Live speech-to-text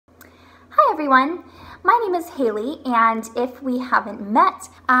everyone, my name is Haley, and if we haven't met,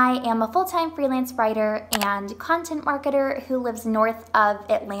 I am a full-time freelance writer and content marketer who lives north of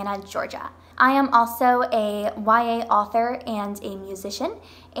Atlanta, Georgia. I am also a YA author and a musician,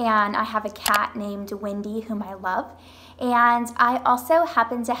 and I have a cat named Wendy whom I love, and I also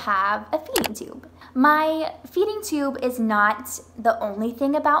happen to have a feeding tube. My feeding tube is not the only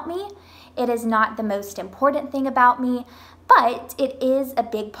thing about me. It is not the most important thing about me, but it is a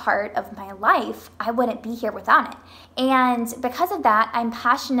big part of my life. I wouldn't be here without it. And because of that, I'm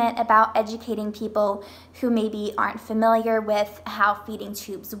passionate about educating people who maybe aren't familiar with how feeding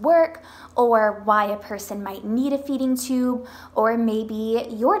tubes work, or why a person might need a feeding tube, or maybe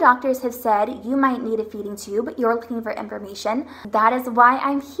your doctors have said you might need a feeding tube, you're looking for information. That is why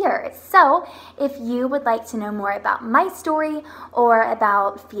I'm here. So if you would like to know more about my story or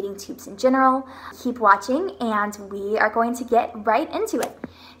about feeding tubes in general, keep watching and we are going to get right into it.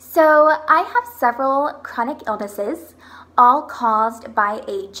 So I have several chronic illnesses, all caused by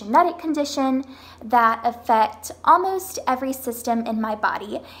a genetic condition that affect almost every system in my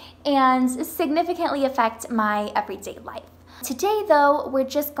body and significantly affect my everyday life. Today though, we're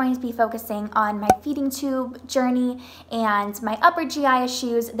just going to be focusing on my feeding tube journey and my upper GI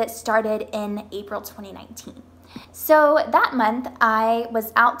issues that started in April 2019. So that month, I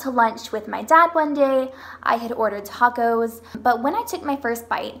was out to lunch with my dad one day. I had ordered tacos, but when I took my first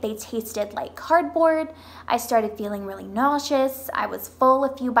bite, they tasted like cardboard. I started feeling really nauseous. I was full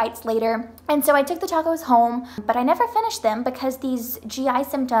a few bites later, and so I took the tacos home, but I never finished them because these GI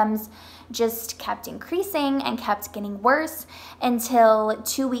symptoms just kept increasing and kept getting worse until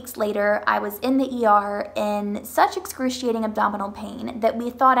 2 weeks later, I was in the ER in such excruciating abdominal pain that we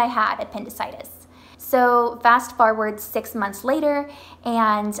thought I had appendicitis. So fast forward 6 months later,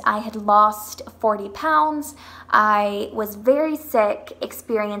 and I had lost 40 pounds. I was very sick,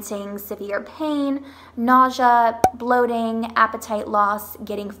 experiencing severe pain, nausea, bloating, appetite loss,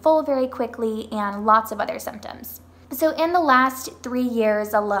 getting full very quickly, and lots of other symptoms. So in the last 3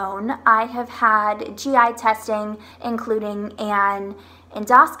 years alone, I have had GI testing, including an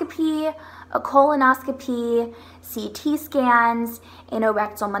endoscopy, a colonoscopy, CT scans,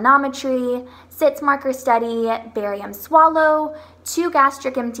 anorectal manometry, SITS marker study, barium swallow, 2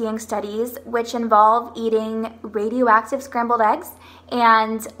 gastric emptying studies, which involve eating radioactive scrambled eggs.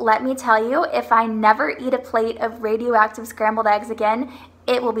 And let me tell you, if I never eat a plate of radioactive scrambled eggs again,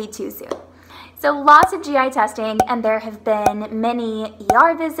 it will be too soon. So lots of GI testing, and there have been many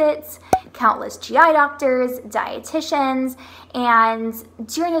ER visits, countless GI doctors, dietitians, and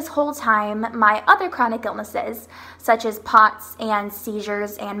during this whole time, my other chronic illnesses, such as POTS and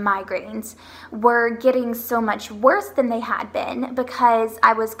seizures and migraines, were getting so much worse than they had been because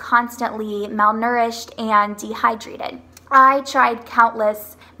I was constantly malnourished and dehydrated. I tried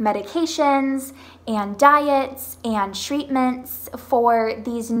countless medications and diets and treatments for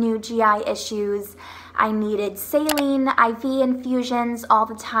these new GI issues. I needed saline IV infusions all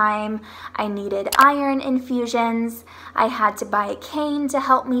the time. I needed iron infusions. I had to buy a cane to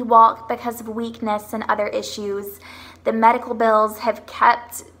help me walk because of weakness and other issues. The medical bills have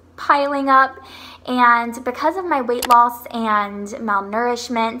kept piling up, and because of my weight loss and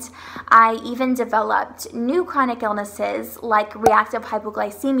malnourishment, I even developed new chronic illnesses like reactive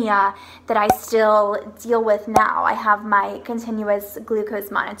hypoglycemia that I still deal with now. I have my continuous glucose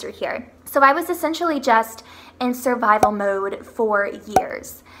monitor here. So I was essentially just in survival mode for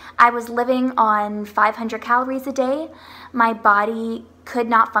years. I was living on 500 calories a day. My body could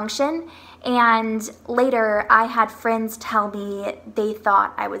not function, and later I had friends tell me they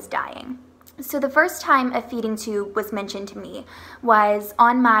thought I was dying. So the first time a feeding tube was mentioned to me was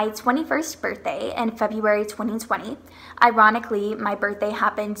on my 21st birthday in February 2020. Ironically, my birthday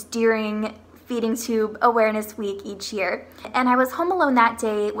happened during Feeding Tube Awareness Week each year. And I was home alone that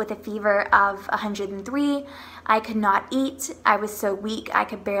day with a fever of 103. I could not eat. I was so weak I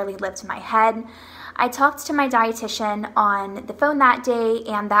could barely lift my head. I talked to my dietitian on the phone that day,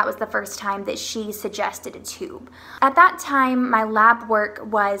 and that was the first time that she suggested a tube. At that time, my lab work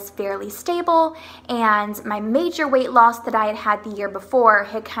was fairly stable, and my major weight loss that I had had the year before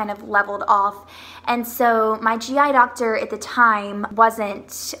had kind of leveled off. And so my GI doctor at the time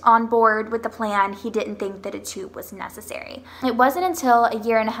wasn't on board with the plan. He didn't think that a tube was necessary. It wasn't until a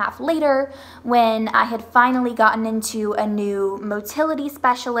year and a half later when I had finally gotten into a new motility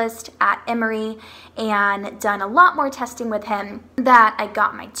specialist at Emory, and done a lot more testing with him that I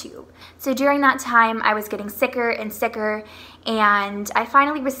got my tube. So during that time, I was getting sicker and sicker, and I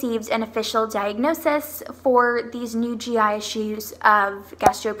finally received an official diagnosis for these new GI issues of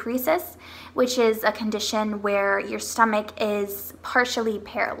gastroparesis, which is a condition where your stomach is partially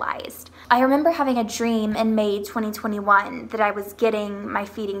paralyzed. I remember having a dream in May 2021 that I was getting my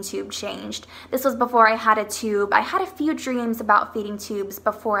feeding tube changed. This was before I had a tube. I had a few dreams about feeding tubes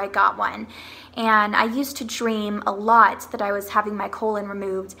before I got one. And I used to dream a lot that I was having my colon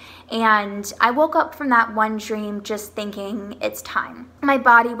removed. And I woke up from that one dream just thinking, it's time. My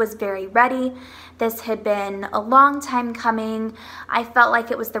body was very ready. This had been a long time coming. I felt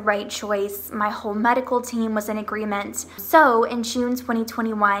like it was the right choice. My whole medical team was in agreement. So in June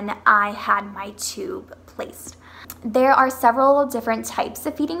 2021, I had my tube placed. There are several different types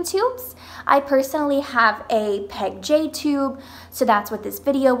of feeding tubes. I personally have a PEG-J tube, so that's what this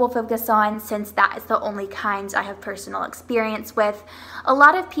video will focus on since that is the only kind I have personal experience with. A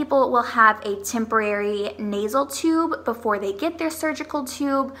lot of people will have a temporary nasal tube before they get their surgical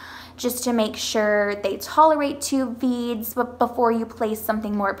tube, just to make sure they tolerate tube feeds before you place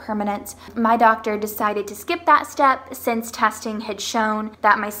something more permanent. My doctor decided to skip that step since testing had shown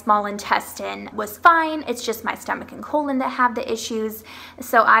that my small intestine was fine. It's just my stomach and colon that have the issues.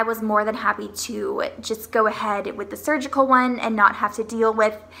 So I was more than happy to just go ahead with the surgical one and not have to deal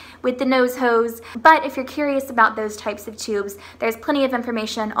with the nose hose. But if you're curious about those types of tubes, there's plenty of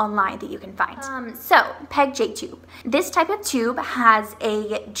information online that you can find. So PEG-J tube. This type of tube has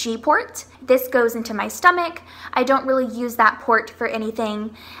a G port. This goes into my stomach. I don't really use that port for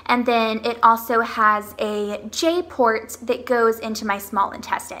anything. And then it also has a J port that goes into my small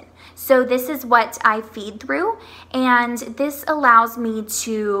intestine. So this is what I feed through, and this allows me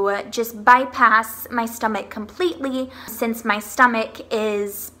to just bypass my stomach completely since my stomach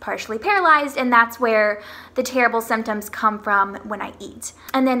is partially paralyzed, and that's where the terrible symptoms come from when I eat.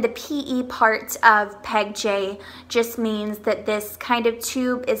 And then the PE part of PEG-J just means that this kind of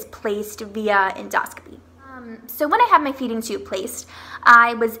tube is placed via endoscopy. So when I had my feeding tube placed,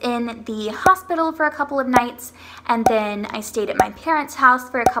 I was in the hospital for a couple of nights, and then I stayed at my parents' house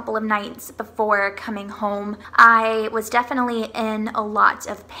for a couple of nights before coming home. I was definitely in a lot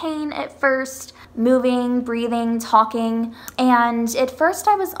of pain at first, moving, breathing, talking, and at first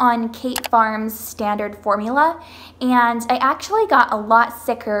I was on Kate Farm's standard formula, and I actually got a lot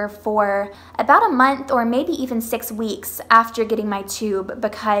sicker for about a month or maybe even 6 weeks after getting my tube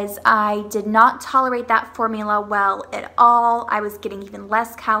because I did not tolerate that formula well at all. I was getting even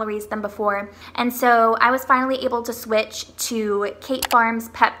less calories than before, and so I was finally able to switch to Kate Farm's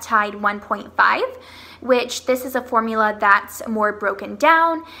Peptide 1.5, which this is a formula that's more broken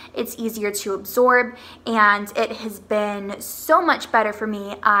down, it's easier to absorb, and it has been so much better for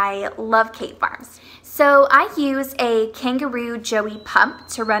me. I love Kate Farms. So I use a Kangaroo Joey pump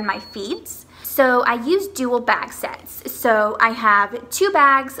to run my feeds. So I use dual bag sets. So I have 2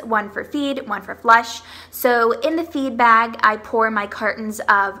 bags, one for feed, one for flush. So in the feed bag, I pour my cartons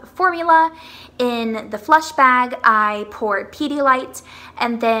of formula. In the flush bag, I pour Pedialyte,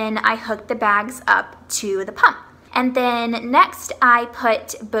 and then I hook the bags up to the pump. And then next I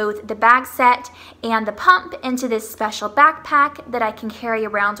put both the bag set and the pump into this special backpack that I can carry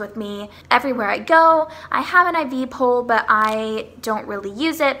around with me everywhere I go. I have an IV pole, but I don't really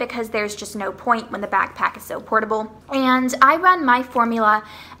use it because there's just no point when the backpack is so portable. And I run my formula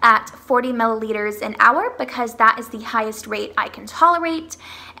at 40 milliliters an hour because that is the highest rate I can tolerate.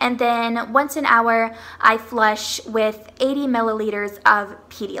 And then once an hour, I flush with 80 milliliters of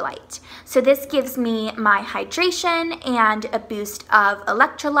Pedialyte. So this gives me my hydration and a boost of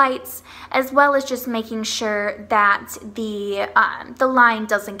electrolytes, as well as just making sure that the line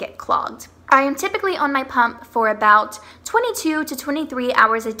doesn't get clogged. I am typically on my pump for about 22 to 23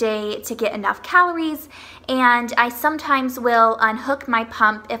 hours a day to get enough calories, and I sometimes will unhook my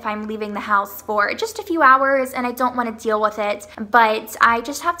pump if I'm leaving the house for just a few hours and I don't want to deal with it, but I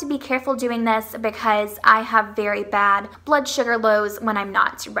just have to be careful doing this because I have very bad blood sugar lows when I'm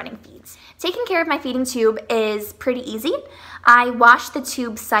not running feeds. Taking care of my feeding tube is pretty easy. I wash the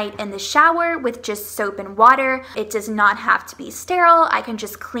tube site in the shower with just soap and water. It does not have to be sterile. I can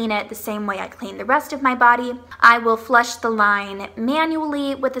just clean it the same way I clean the rest of my body. I will flush the line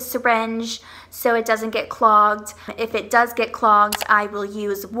manually with a syringe so it doesn't get clogged. If it does get clogged, I will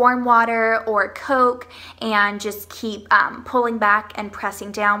use warm water or Coke and just keep pulling back and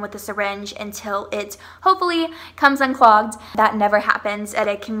pressing down with the syringe until it hopefully comes unclogged. That never happens at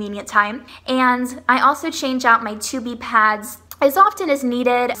a convenient time. And I also change out my 2B pads as often as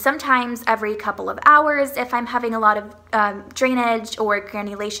needed, sometimes every couple of hours if I'm having a lot of drainage or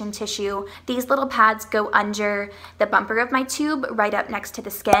granulation tissue. These little pads go under the bumper of my tube right up next to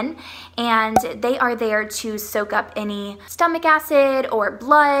the skin, and they are there to soak up any stomach acid or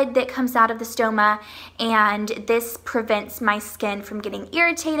blood that comes out of the stoma, and this prevents my skin from getting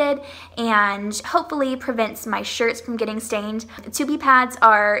irritated and hopefully prevents my shirts from getting stained. Tubey pads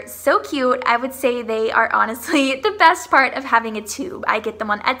are so cute. I would say they are honestly the best part of having a tube. I get them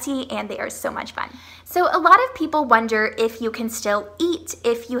on Etsy and they are so much fun. So a lot of people wonder if you can still eat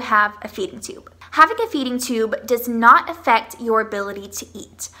if you have a feeding tube. Having a feeding tube does not affect your ability to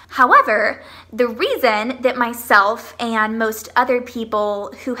eat. However, the reason that myself and most other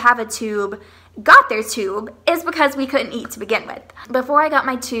people who have a tube got their tube is because we couldn't eat to begin with. Before I got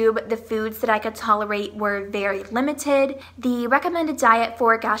my tube, the foods that I could tolerate were very limited. The recommended diet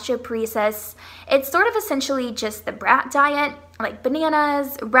for gastroparesis, it's sort of essentially just the brat diet, like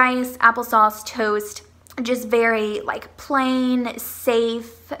bananas, rice, applesauce, toast, just very like plain,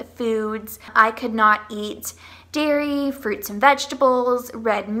 safe foods. I could not eat dairy, fruits and vegetables,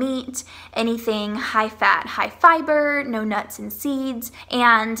 red meat, anything high fat, high fiber, no nuts and seeds,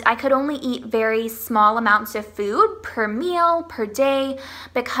 and I could only eat very small amounts of food per meal, per day,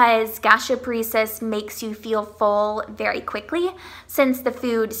 because gastroparesis makes you feel full very quickly since the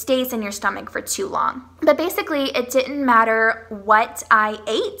food stays in your stomach for too long. But basically, it didn't matter what I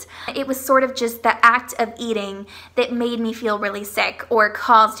ate. It was sort of just the act of eating that made me feel really sick or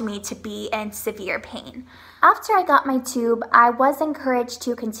caused me to be in severe pain. After I got my tube, I was encouraged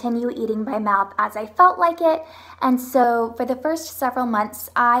to continue eating by mouth as I felt like it, and so for the first several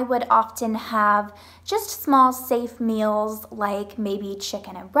months, I would often have just small safe meals like maybe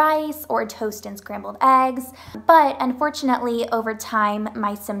chicken and rice or toast and scrambled eggs, but unfortunately over time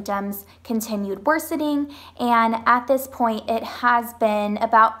my symptoms continued worsening, and at this point it has been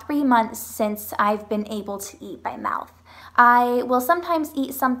about 3 months since I've been able to eat by mouth. I will sometimes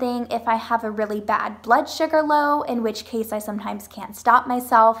eat something if I have a really bad blood sugar low, in which case I sometimes can't stop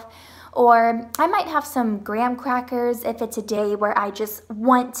myself, or I might have some graham crackers if it's a day where I just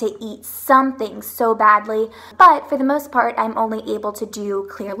want to eat something so badly, but for the most part I'm only able to do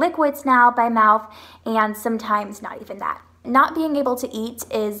clear liquids now by mouth, and sometimes not even that. Not being able to eat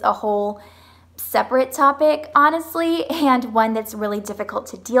is a whole separate topic, honestly, and one that's really difficult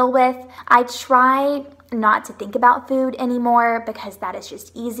to deal with. I try not to think about food anymore because that is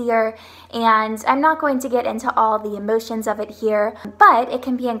just easier, and I'm not going to get into all the emotions of it here, but it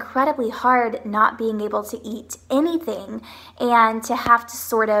can be incredibly hard not being able to eat anything and to have to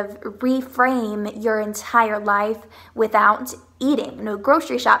sort of reframe your entire life without eating. No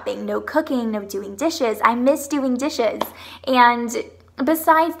grocery shopping, no cooking, no doing dishes. I miss doing dishes, and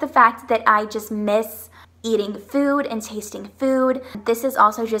besides the fact that I just miss eating food and tasting food, this is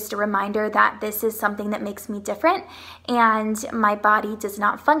also just a reminder that this is something that makes me different, and my body does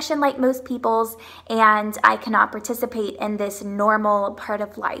not function like most people's, and I cannot participate in this normal part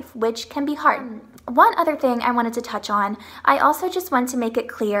of life, which can be hard. One other thing I wanted to touch on, I also just want to make it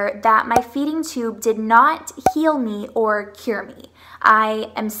clear that my feeding tube did not heal me or cure me.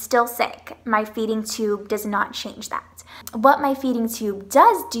 I am still sick. My feeding tube does not change that. What my feeding tube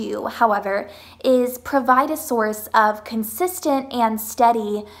does do, however, is provide a source of consistent and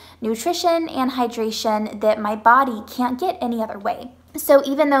steady nutrition and hydration that my body can't get any other way. So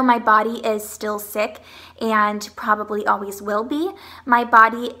even though my body is still sick and probably always will be, my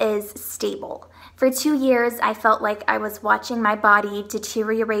body is stable. For 2 years, I felt like I was watching my body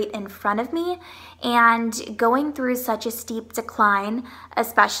deteriorate in front of me, and going through such a steep decline,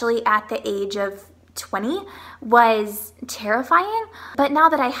 especially at the age of 20, was terrifying. But now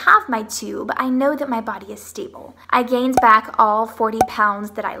that I have my tube, I know that my body is stable. I gained back all 40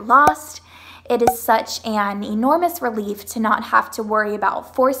 pounds that I lost. It is such an enormous relief to not have to worry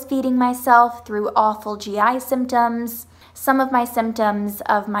about force feeding myself through awful GI symptoms. Some of my symptoms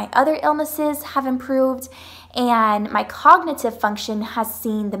of my other illnesses have improved, and my cognitive function has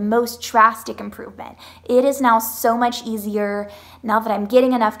seen the most drastic improvement. It is now so much easier, now that I'm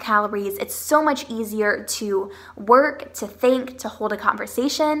getting enough calories, it's so much easier to work, to think, to hold a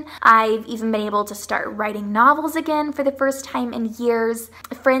conversation. I've even been able to start writing novels again for the first time in years.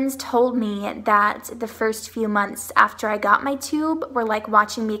 Friends told me that the first few months after I got my tube were like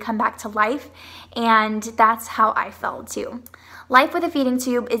watching me come back to life, and that's how I felt too. Life with a feeding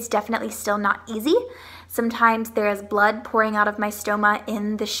tube is definitely still not easy. Sometimes there is blood pouring out of my stoma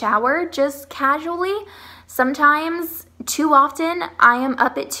in the shower, just casually. Sometimes, too often, I am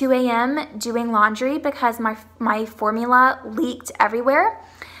up at 2 a.m. doing laundry because my formula leaked everywhere.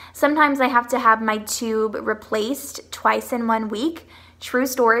 Sometimes I have to have my tube replaced twice in 1 week. True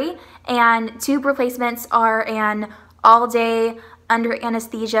story. And tube replacements are an all day under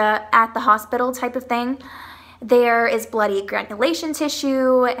anesthesia at the hospital type of thing. There is bloody granulation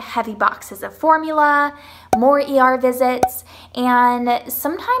tissue, heavy boxes of formula, more ER visits, and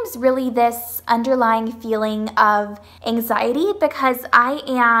sometimes really this underlying feeling of anxiety because I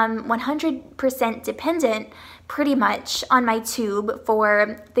am 100% dependent pretty much on my tube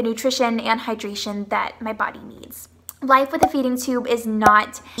for the nutrition and hydration that my body needs. Life with a feeding tube is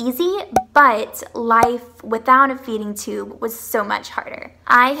not easy, but life without a feeding tube was so much harder.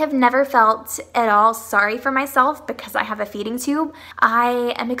 I have never felt at all sorry for myself because I have a feeding tube.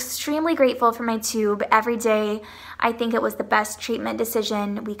 I am extremely grateful for my tube every day. I think it was the best treatment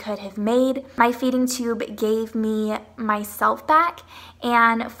decision we could have made. My feeding tube gave me myself back,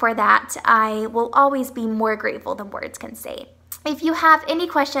 and for that, I will always be more grateful than words can say. If you have any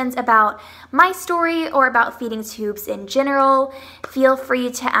questions about my story or about feeding tubes in general, feel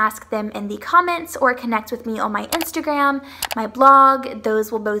free to ask them in the comments or connect with me on my Instagram, my blog.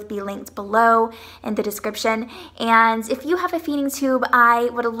 Those will both be linked below in the description. And if you have a feeding tube, I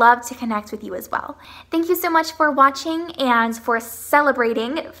would love to connect with you as well. Thank you so much for watching and for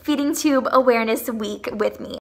celebrating Feeding Tube Awareness Week with me.